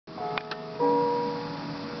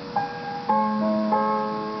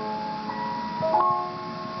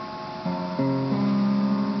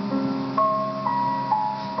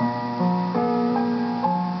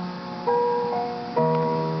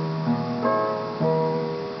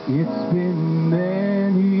It's been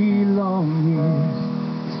many long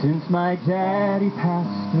years since my daddy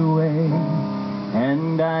passed away,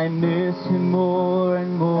 and I miss him more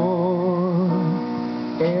and more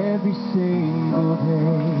every single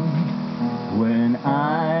day. When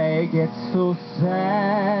I get so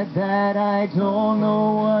sad that I don't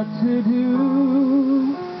know what to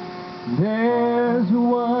do, there's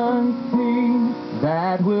one thing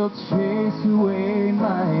that will chase away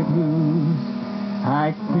my blues.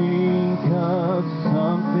 I think of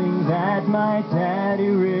something that my daddy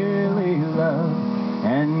really loved,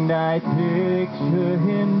 and I picture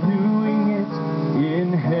him doing it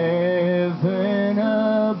in heaven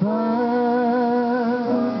above.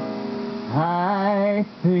 I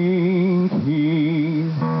think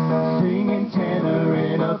he's singing tenor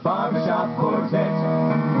in a barbershop quartet,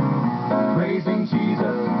 praising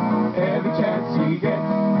Jesus every chance he gets,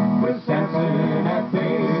 with Samson at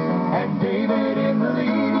bass and David in the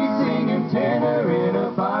lead. He's singing tenor in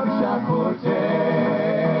a barbershop quartet.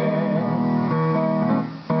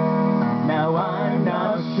 Now I'm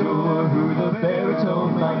not sure who the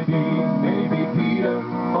baritone might be, maybe Peter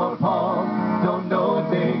or Paul, don't know if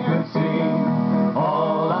they could sing.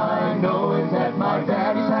 All I know is that my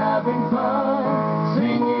daddy's having fun,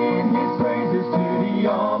 singing his praises to the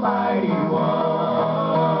Almighty One.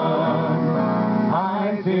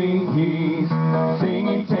 I think he's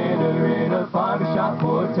singing tenor in a barbershop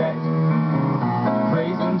quartet,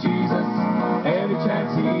 praising Jesus every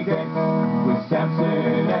chance he gets, with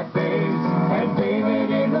Samson at bass and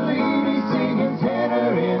David in the lead. He's singing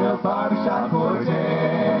tenor in a barbershop quartet.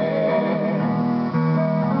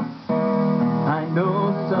 I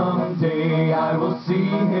know someday I will see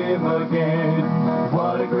him again.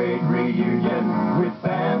 What a great reunion with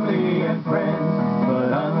family and friends.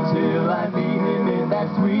 But until I meet him in that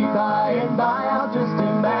sweet by and by, I'll just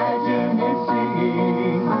imagine him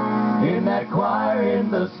singing in that choir in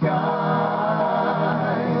the sky.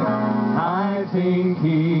 I think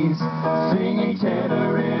he's singing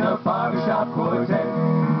tenor in a barbershop quartet,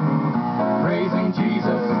 praising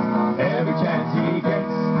Jesus every chance he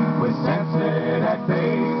gets, with Samson at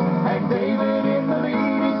bass and David in the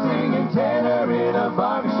lead. He's singing tenor in a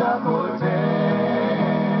barbershop quartet.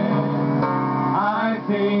 I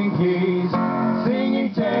think he's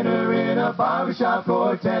singing tenor in a barbershop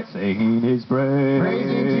quartet, singing his praise,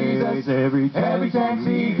 praising Jesus every chance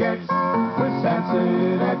he gets, with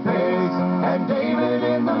Samson at bass and David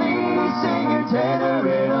in the lead. He's singing tenor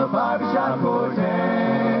in a barbershop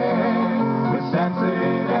quartet.